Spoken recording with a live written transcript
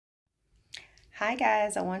Hi,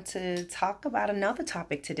 guys. I want to talk about another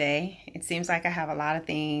topic today. It seems like I have a lot of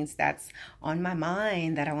things that's on my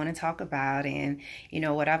mind that I want to talk about. And,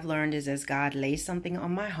 what I've learned is as God lays something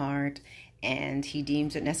on my heart and He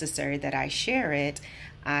deems it necessary that I share it,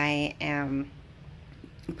 I am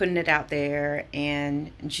putting it out there and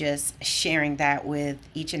just sharing that with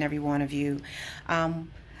each and every one of you. Um,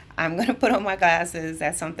 I'm going to put on my glasses.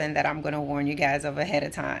 That's something that I'm going to warn you guys of ahead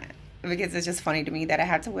of time because it's just funny to me that I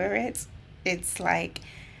had to wear it. It's like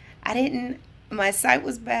I didn't, my sight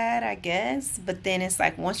was bad, I guess, but then it's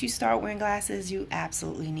like once you start wearing glasses, you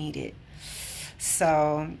absolutely need it.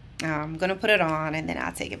 So I'm going to put it on and then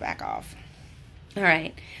I'll take it back off. All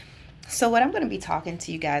right. So, what I'm going to be talking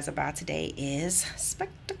to you guys about today is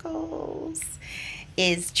spectacles,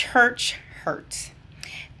 is church hurt.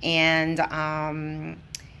 And I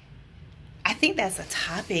think that's a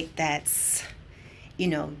topic that's,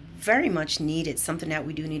 very much needed, something that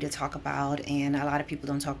we do need to talk about. And a lot of people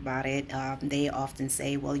don't talk about it. They often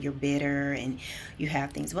say, well, you're bitter and you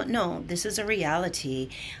have things. But no, this is a reality.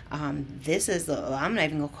 I'm not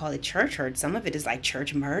even going to call it church hurt. Some of it is like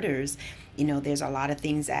church murders. There's a lot of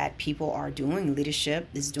things that people are doing. Leadership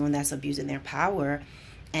is doing that's abusing their power.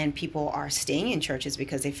 And people are staying in churches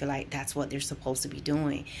because they feel like that's what they're supposed to be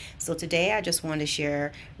doing. So today I just wanted to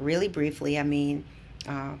share really briefly,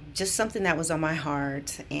 just something that was on my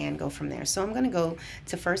heart and go from there. So I'm going to go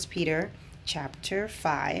to First Peter chapter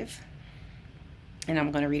 5, and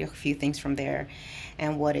I'm going to read a few things from there.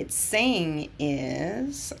 And what it's saying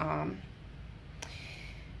is, I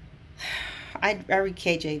read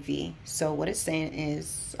KJV. So what it's saying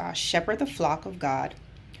is, shepherd the flock of God,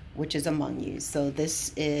 which is among you. So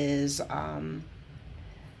this is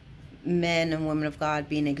men and women of God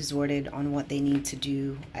being exhorted on what they need to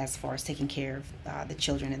do as far as taking care of the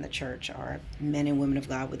children in the church, or men and women of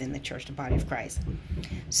God within the church, the body of Christ.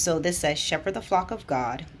 So this says, shepherd the flock of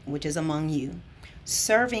God, which is among you,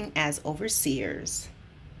 serving as overseers,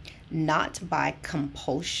 not by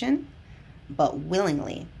compulsion, but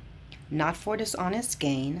willingly, not for dishonest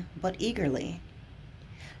gain, but eagerly,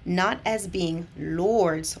 not as being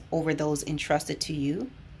lords over those entrusted to you,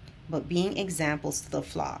 but being examples to the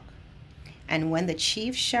flock. And when the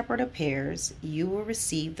chief shepherd appears, you will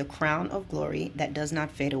receive the crown of glory that does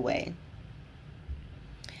not fade away.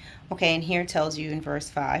 Okay, and here it tells you in verse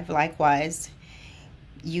 5, likewise,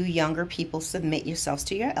 you younger people submit yourselves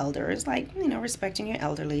to your elders, respecting your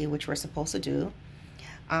elderly, which we're supposed to do.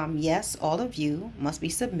 Yes, all of you must be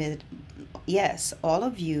submitted. Yes, all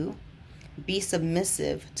of you be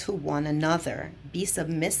submissive to one another. Be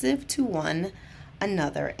submissive to one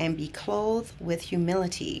another and be clothed with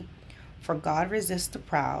humility. For God resists the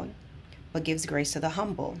proud, but gives grace to the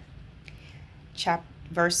humble.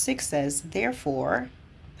 Verse 6 says, therefore,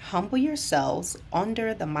 humble yourselves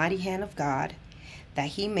under the mighty hand of God, that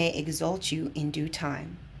He may exalt you in due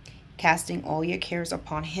time, casting all your cares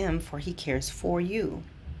upon Him, for He cares for you.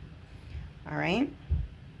 All right?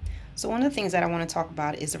 So one of the things that I want to talk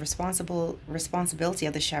about is the responsibility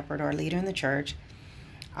of the shepherd or leader in the church,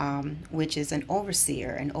 which is an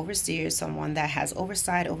overseer. An overseer is someone that has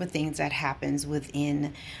oversight over things that happens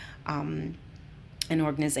within an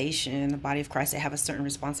organization, the body of Christ. They have a certain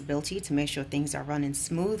responsibility to make sure things are running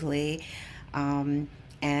smoothly, and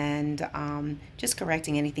just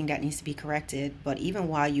correcting anything that needs to be corrected. But even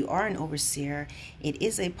while you are an overseer, it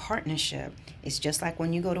is a partnership. It's just like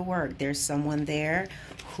when you go to work. There's someone there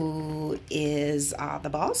who is the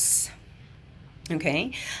boss.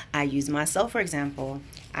 Okay, I use myself for example.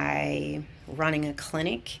 I'm running a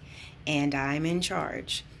clinic and I'm in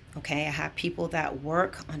charge. Okay, I have people that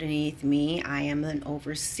work underneath me. I am an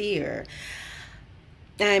overseer.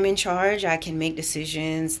 I'm in charge. I can make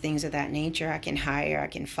decisions, things of that nature. I can hire, I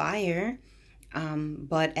can fire.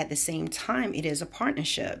 But at the same time, it is a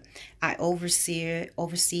partnership. I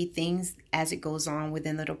oversee things as it goes on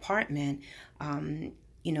within the department.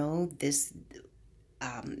 This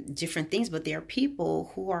different things, but there are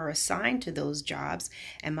people who are assigned to those jobs,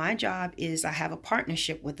 and my job is I have a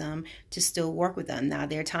partnership with them to still work with them. Now,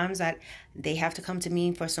 there are times that they have to come to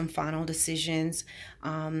me for some final decisions,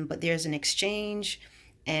 but there's an exchange,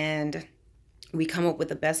 and we come up with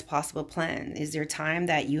the best possible plan. Is there time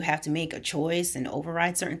that you have to make a choice and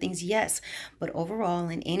override certain things? Yes. But overall,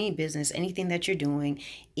 in any business, anything that you're doing,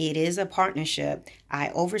 it is a partnership. I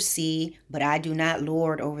oversee, but I do not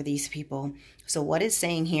lord over these people. So what it's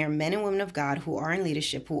saying here, men and women of God who are in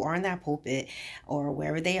leadership, who are in that pulpit or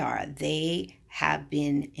wherever they are, they have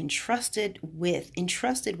been entrusted with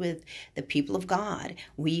the people of God.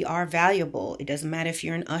 We are valuable. It doesn't matter if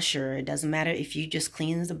you're an usher. It doesn't matter if you just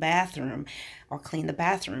clean the bathroom or clean the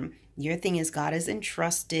bathroom. Your thing is God has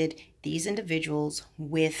entrusted these individuals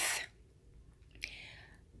with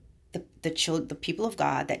the people of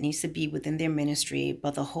God that needs to be within their ministry,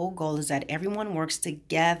 but the whole goal is that everyone works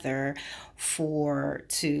together for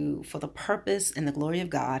the purpose and the glory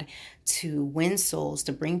of God, to win souls,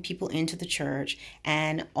 to bring people into the church.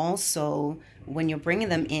 And also, when you're bringing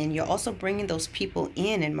them in, you're also bringing those people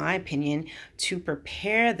in my opinion, to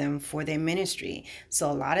prepare them for their ministry.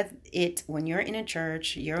 So a lot of it, when you're in a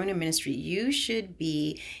church, you're in a ministry, you should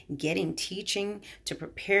be getting teaching to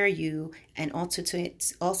prepare you, and also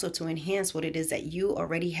to enhance what it is that you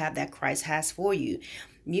already have that Christ has for you.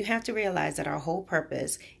 You have to realize that our whole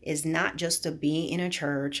purpose is not just to be in a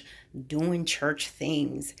church doing church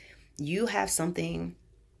things. You have something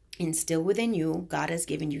instilled within you. God has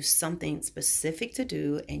given you something specific to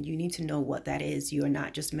do, and you need to know what that is. You're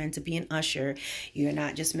not just meant to be an usher. You're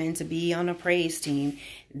not just meant to be on a praise team.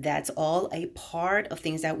 That's all a part of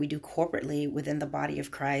things that we do corporately within the body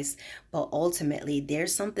of Christ. But ultimately,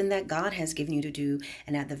 there's something that God has given you to do,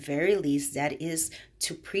 and at the very least, that is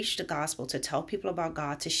to preach the gospel, to tell people about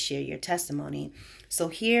God, to share your testimony. So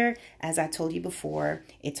here, as I told you before,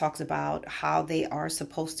 it talks about how they are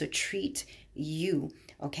supposed to treat you.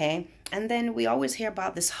 Okay. And then we always hear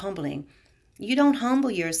about this humbling. You don't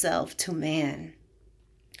humble yourself to man.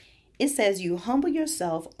 It says you humble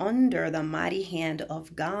yourself under the mighty hand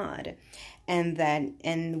of God. And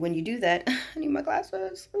when you do that, I need my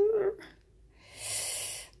glasses.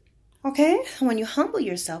 Okay, when you humble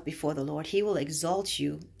yourself before the Lord, He will exalt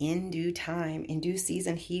you in due time. In due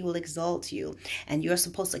season, He will exalt you. And you're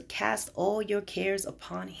supposed to cast all your cares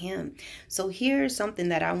upon Him. So here's something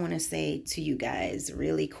that I want to say to you guys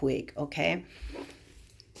really quick, okay?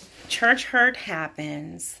 Church hurt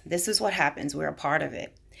happens. This is what happens. We're a part of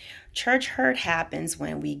it. Church hurt happens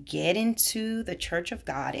when we get into the church of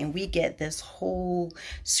God and we get this whole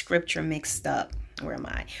scripture mixed up. Where am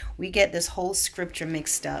I? We get this whole scripture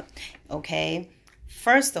mixed up, okay?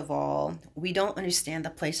 First of all, we don't understand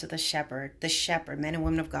the place of the shepherd, men and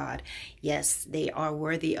women of God. Yes, they are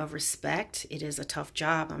worthy of respect. It is a tough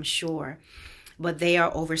job, I'm sure, but they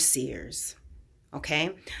are overseers.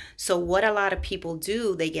 Okay, so what a lot of people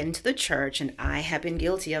do, they get into the church, and I have been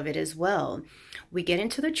guilty of it as well. We get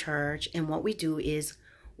into the church, and what we do is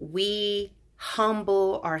we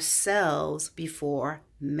humble ourselves before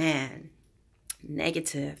man.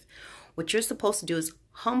 Negative. What you're supposed to do is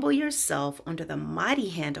humble yourself under the mighty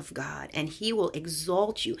hand of God, and He will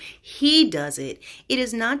exalt you. He does it. It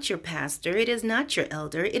is not your pastor. It is not your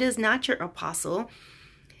elder. It is not your apostle,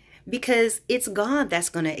 because it's God that's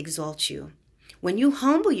going to exalt you. When you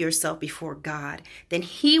humble yourself before God, then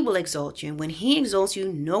He will exalt you. And when He exalts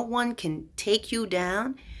you, no one can take you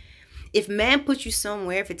down. If man puts you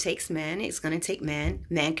somewhere, if it takes man, it's going to take man.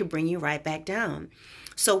 Man could bring you right back down.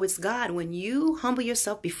 So it's God. When you humble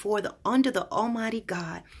yourself under the Almighty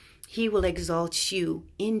God, He will exalt you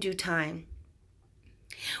in due time.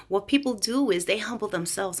 What people do is they humble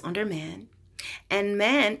themselves under man. And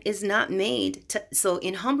man is not made to. So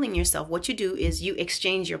in humbling yourself, what you do is you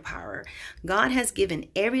exchange your power. God has given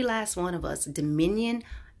every last one of us dominion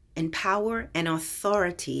and power and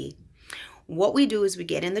authority. What we do is we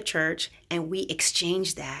get in the church and we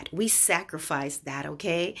exchange that. We sacrifice that,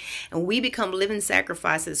 okay? And we become living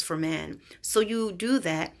sacrifices for man. So you do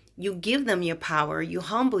that. You give them your power. You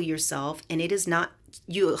humble yourself. And it is not,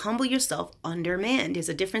 you humble yourself under man. There's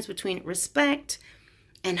a difference between respect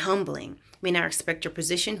and humbling. I may not respect your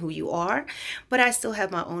position, who you are, but I still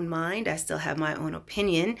have my own mind. I still have my own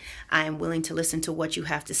opinion. I am willing to listen to what you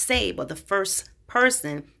have to say. But the first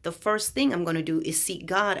thing I'm going to do is seek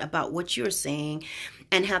God about what you're saying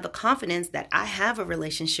and have the confidence that I have a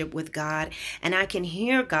relationship with God and I can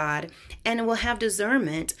hear God and will have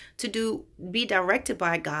discernment to be directed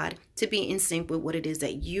by God to be in sync with what it is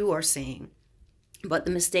that you are saying. But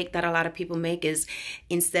the mistake that a lot of people make is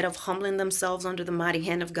instead of humbling themselves under the mighty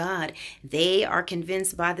hand of God, they are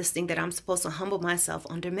convinced by this thing that I'm supposed to humble myself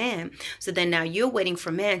under man. So then now you're waiting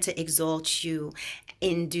for man to exalt you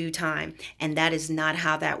in due time. And that is not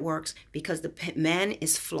how that works, because the man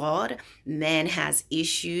is flawed. Man has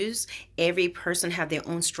issues. Every person have their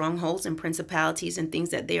own strongholds and principalities and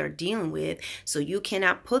things that they are dealing with. So you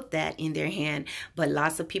cannot put that in their hand. But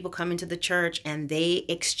lots of people come into the church and they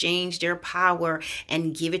exchange their power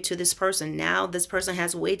and give it to this person. Now this person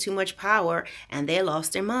has way too much power and they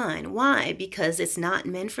lost their mind. Why? Because it's not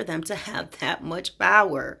meant for them to have that much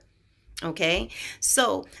power. Okay?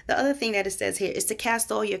 So the other thing that it says here is to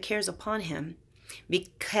cast all your cares upon Him.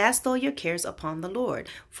 Cast all your cares upon the Lord,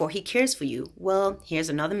 for He cares for you. Well, here's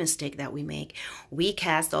another mistake that we make. We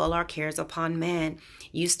cast all our cares upon man.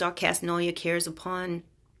 You start casting all your cares upon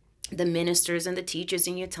the ministers and the teachers,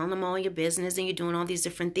 and you're telling them all your business and you're doing all these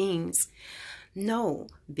different things. No,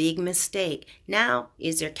 big mistake. Now,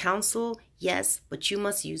 is there counsel? Yes, but you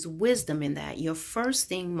must use wisdom in that. Your first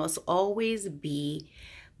thing must always be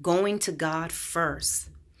going to God first.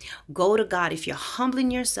 Go to God. If you're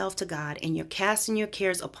humbling yourself to God and you're casting your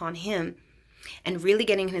cares upon Him and really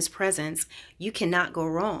getting in His presence, you cannot go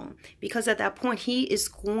wrong, because at that point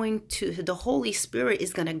the Holy Spirit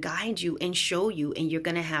is going to guide you and show you, and you're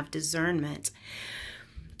going to have discernment.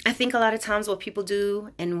 I think a lot of times what people do,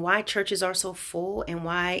 and why churches are so full, and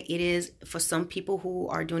why it is, for some people who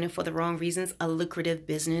are doing it for the wrong reasons, a lucrative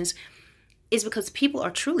business, is because people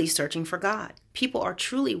are truly searching for God. People are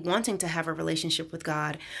truly wanting to have a relationship with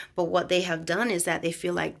God. But what they have done is that they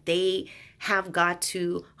feel like they have got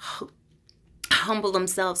to humble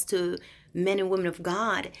themselves to men and women of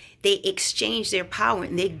God. They exchange their power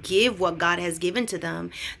and they give what God has given to them,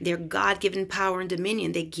 their God-given power and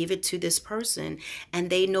dominion. They give it to this person, and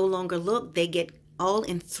they no longer look. They get all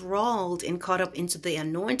enthralled and caught up into the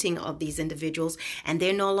anointing of these individuals, and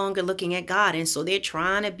they're no longer looking at God. And so they're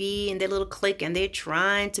trying to be in their little clique, and they're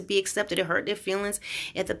trying to be accepted. It hurt their feelings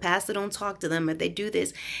if the pastor don't talk to them, if they do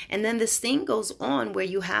this. And then this thing goes on where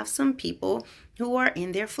you have some people who are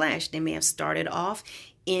in their flesh. They may have started off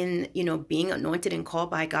in, being anointed and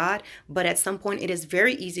called by God, but at some point it is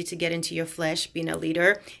very easy to get into your flesh being a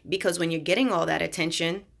leader, because when you're getting all that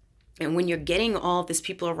attention, and when you're getting all these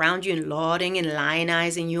people around you and lauding and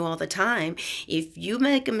lionizing you all the time, if you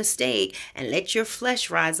make a mistake and let your flesh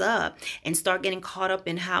rise up and start getting caught up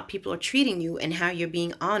in how people are treating you and how you're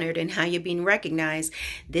being honored and how you're being recognized,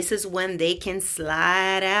 this is when they can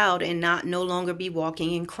slide out and no longer be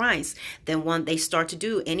walking in Christ. Then when they start to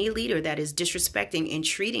do, any leader that is disrespecting and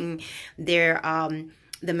treating their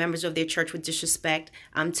the members of their church with disrespect,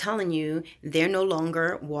 I'm telling you, they're no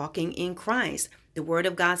longer walking in Christ. The word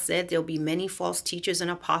of God said there'll be many false teachers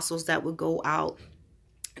and apostles that will go out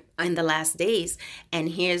in the last days. And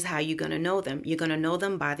here's how you're going to know them. You're going to know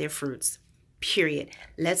them by their fruits, period.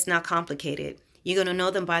 Let's not complicate it. You're going to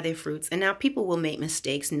know them by their fruits. And now people will make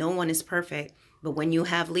mistakes. No one is perfect. But when you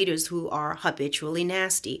have leaders who are habitually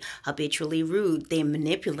nasty, habitually rude, they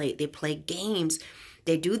manipulate, they play games,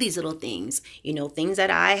 they do these little things, things that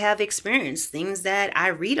I have experienced, things that I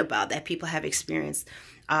read about that people have experienced.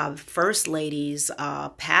 First ladies,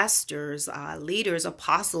 pastors, leaders,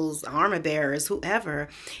 apostles, armor bearers, whoever,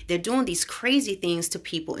 they're doing these crazy things to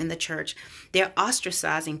people in the church. They're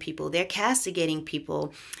ostracizing people. They're castigating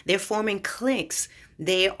people. They're forming cliques.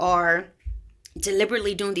 They are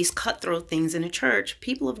deliberately doing these cutthroat things in the church.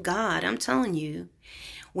 People of God, I'm telling you,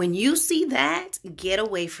 when you see that, get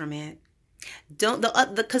away from it.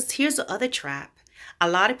 Because here's the other trap. A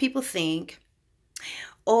lot of people think,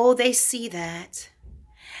 oh, they see that.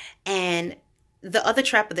 And the other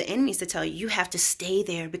trap of the enemy is to tell you, you have to stay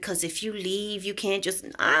there, because if you leave, you can't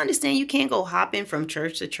I understand you can't go hopping from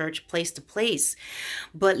church to church, place to place.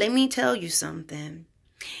 But let me tell you something.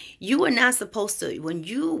 You are not supposed to,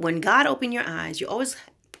 when God opened your eyes, you always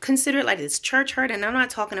consider it like this church hurt. And I'm not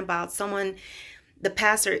talking about the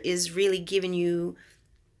pastor is really giving you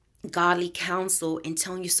godly counsel and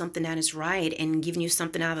telling you something that is right and giving you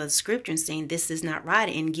something out of the scripture and saying this is not right,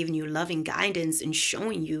 and giving you loving guidance and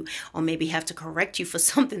showing you, or maybe have to correct you for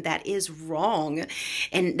something that is wrong.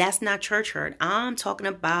 And that's not church hurt. I'm talking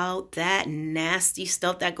about that nasty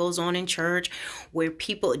stuff that goes on in church where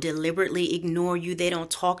people deliberately ignore you. They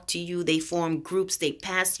don't talk to you. They form groups. They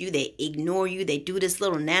pass you. They ignore you. They do this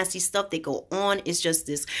little nasty stuff. They go on. It's just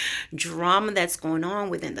this drama that's going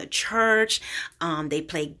on within the church. They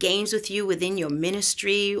play games with you within your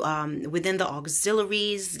ministry, within the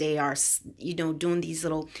auxiliaries. They are, doing these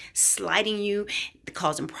little sliding you,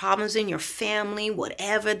 causing problems in your family,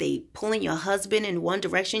 whatever. They pulling your husband in one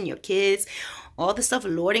direction, your kids, all the stuff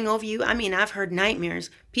lording over you. I mean, I've heard nightmares.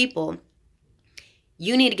 People,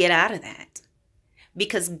 you need to get out of that.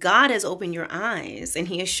 Because God has opened your eyes and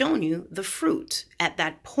He has shown you the fruit. At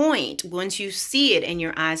that point, once you see it and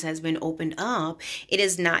your eyes has been opened up, it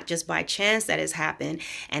is not just by chance that has happened.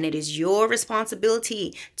 And it is your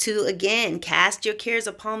responsibility to, again, cast your cares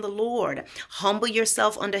upon the Lord. Humble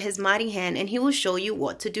yourself under His mighty hand, and He will show you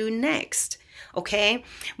what to do next. Okay,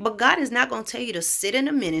 but God is not going to tell you to sit in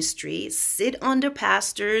a ministry, sit under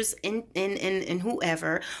pastors and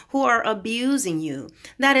whoever who are abusing you.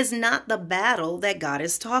 That is not the battle that God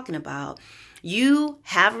is talking about. You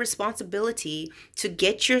have a responsibility to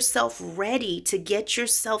get yourself ready, to get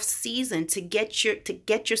yourself seasoned, to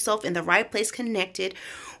get yourself in the right place, connected,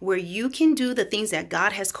 where you can do the things that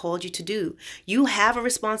God has called you to do. You have a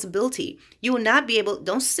responsibility. You will not be able,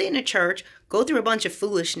 don't sit in a church, go through a bunch of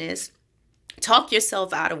foolishness, Talk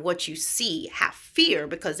yourself out of what you see. Have fear,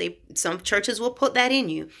 because some churches will put that in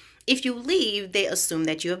you. If you leave, they assume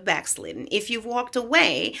that you have backslidden. If you've walked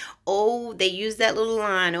away, oh, they use that little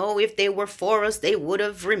line, oh, if they were for us, they would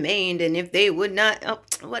have remained. And if they would not, oh,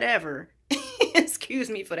 whatever.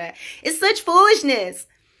 Excuse me for that. It's such foolishness.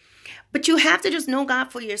 But you have to just know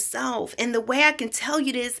God for yourself. And the way I can tell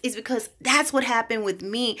you this is because that's what happened with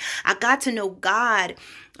me. I got to know God.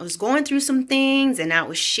 I was going through some things, and I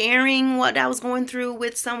was sharing what I was going through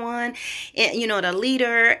with someone, and, the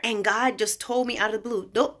leader. And God just told me out of the blue,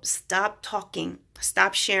 nope, stop talking,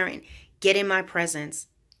 stop sharing, get in my presence.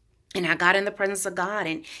 And I got in the presence of God,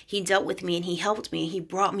 and he dealt with me, and he helped me, and he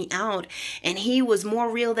brought me out. And he was more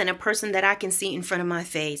real than a person that I can see in front of my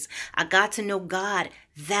face. I got to know God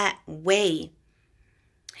that way.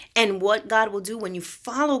 And what God will do when you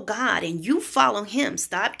follow God and you follow him.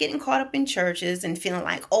 Stop getting caught up in churches and feeling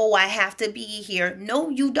like, oh, I have to be here. No,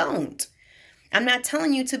 you don't. I'm not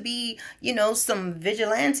telling you to be, some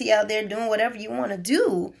vigilante out there doing whatever you want to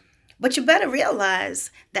do. But you better realize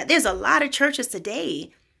that there's a lot of churches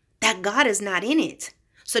today that God is not in it.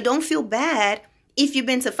 So don't feel bad if you've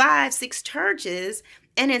been to 5-6 churches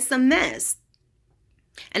and it's a mess.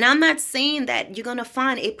 And I'm not saying that you're going to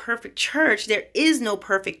find a perfect church. There is no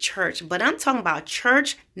perfect church, but I'm talking about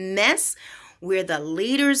church mess where the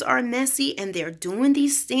leaders are messy and they're doing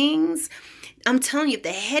these things. I'm telling you, if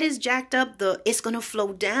the head is jacked up, it's going to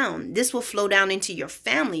flow down. This will flow down into your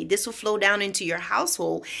family. This will flow down into your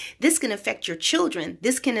household. This can affect your children.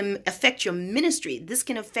 This can affect your ministry. This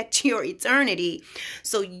can affect your eternity.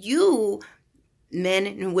 So you, men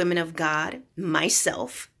and women of God,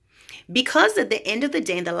 myself, because at the end of the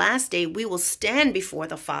day, in the last day, we will stand before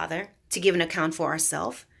the Father to give an account for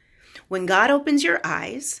ourselves. When God opens your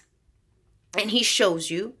eyes and he shows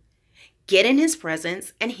you, get in his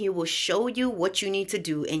presence and he will show you what you need to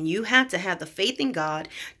do. And you have to have the faith in God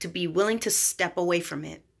to be willing to step away from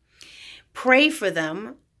it. Pray for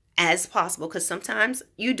them as possible, because sometimes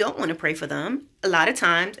you don't want to pray for them. A lot of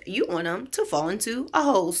times you want them to fall into a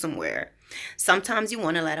hole somewhere. Sometimes you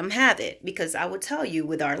want to let them have it, because I will tell you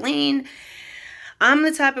with Arlene, I'm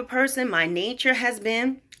the type of person, my nature has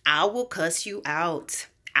been, I will cuss you out.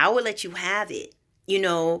 I will let you have it.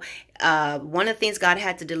 One of the things God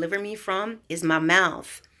had to deliver me from is my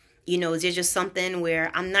mouth. There's just something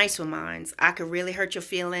where I'm nice with mine. I could really hurt your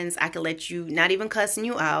feelings. I could let you, not even cussing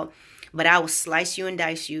you out, but I will slice you and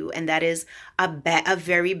dice you. And that is a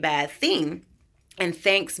very bad thing. And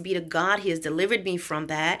thanks be to God, he has delivered me from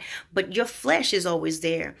that. But your flesh is always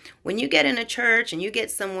there. When you get in a church and you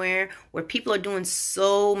get somewhere where people are doing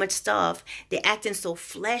so much stuff, they're acting so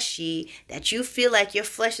fleshy that you feel like your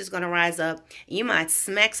flesh is going to rise up. You might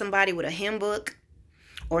smack somebody with a hymn book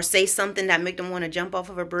or say something that make them want to jump off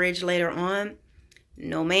of a bridge later on.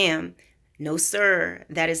 No, ma'am. No, sir,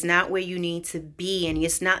 that is not where you need to be. And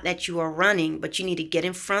it's not that you are running, but you need to get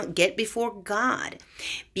in front, get before God,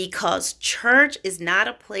 because church is not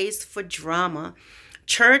a place for drama.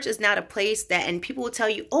 Church is not a place that, and people will tell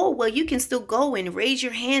you, oh, well, you can still go and raise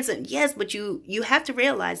your hands. And yes, but you have to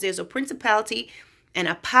realize there's a principality and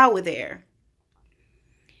a power there.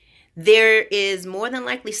 There is more than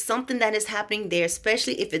likely something that is happening there,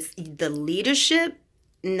 especially if it's the leadership.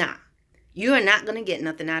 Nah, you are not going to get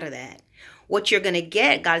nothing out of that. What you're going to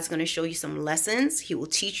get, God is going to show you some lessons. He will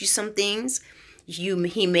teach you some things.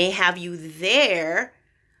 He may have you there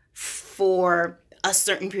for a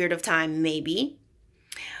certain period of time, maybe.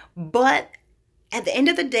 But at the end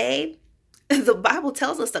of the day, the Bible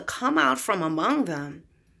tells us to come out from among them.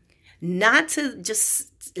 Not to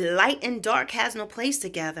just, light and dark has no place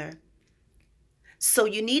together. So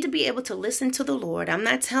you need to be able to listen to the Lord. I'm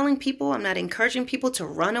not encouraging people to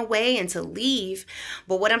run away and to leave.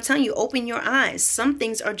 But what I'm telling you, open your eyes. Some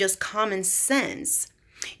things are just common sense.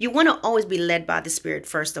 You want to always be led by the Spirit,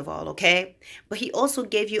 first of all, okay? But he also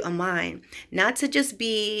gave you a mind, not to just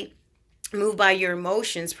be moved by your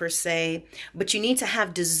emotions per se, but you need to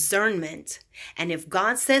have discernment. And if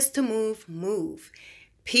God says to move, move.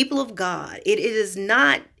 People of God, it is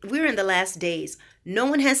not, we're in the last days. No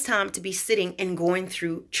one has time to be sitting and going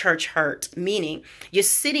through church hurt, meaning you're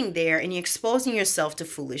sitting there and you're exposing yourself to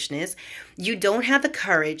foolishness. You don't have the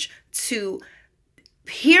courage to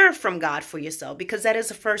hear from God for yourself, because that is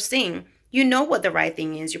the first thing. You know what the right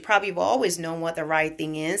thing is. You probably have always known what the right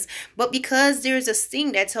thing is. But because there's a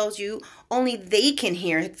thing that tells you only they can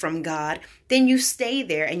hear it from God, then you stay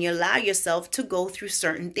there and you allow yourself to go through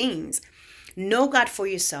certain things. Know God for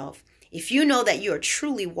yourself. If you know that you are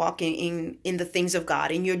truly walking in the things of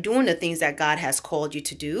God and you're doing the things that God has called you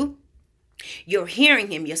to do, you're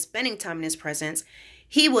hearing him, you're spending time in his presence,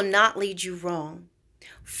 he will not lead you wrong.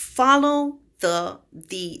 Follow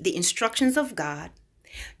the instructions of God.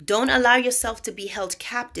 Don't allow yourself to be held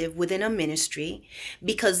captive within a ministry,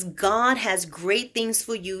 because God has great things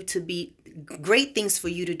for you to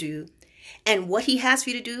do. And what he has for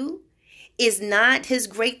you to do is not his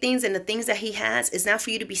great things, and the things that he has is not for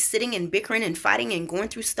you to be sitting and bickering and fighting and going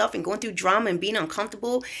through stuff and going through drama and being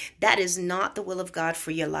uncomfortable. That is not the will of God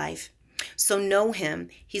for your life. So know him.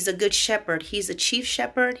 He's a good shepherd. He's a chief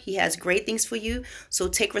shepherd. He has great things for you. So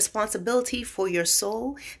take responsibility for your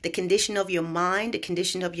soul, the condition of your mind, the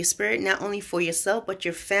condition of your spirit, not only for yourself, but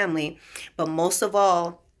your family. But most of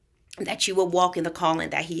all, that you will walk in the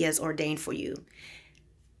calling that he has ordained for you.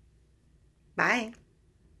 Bye.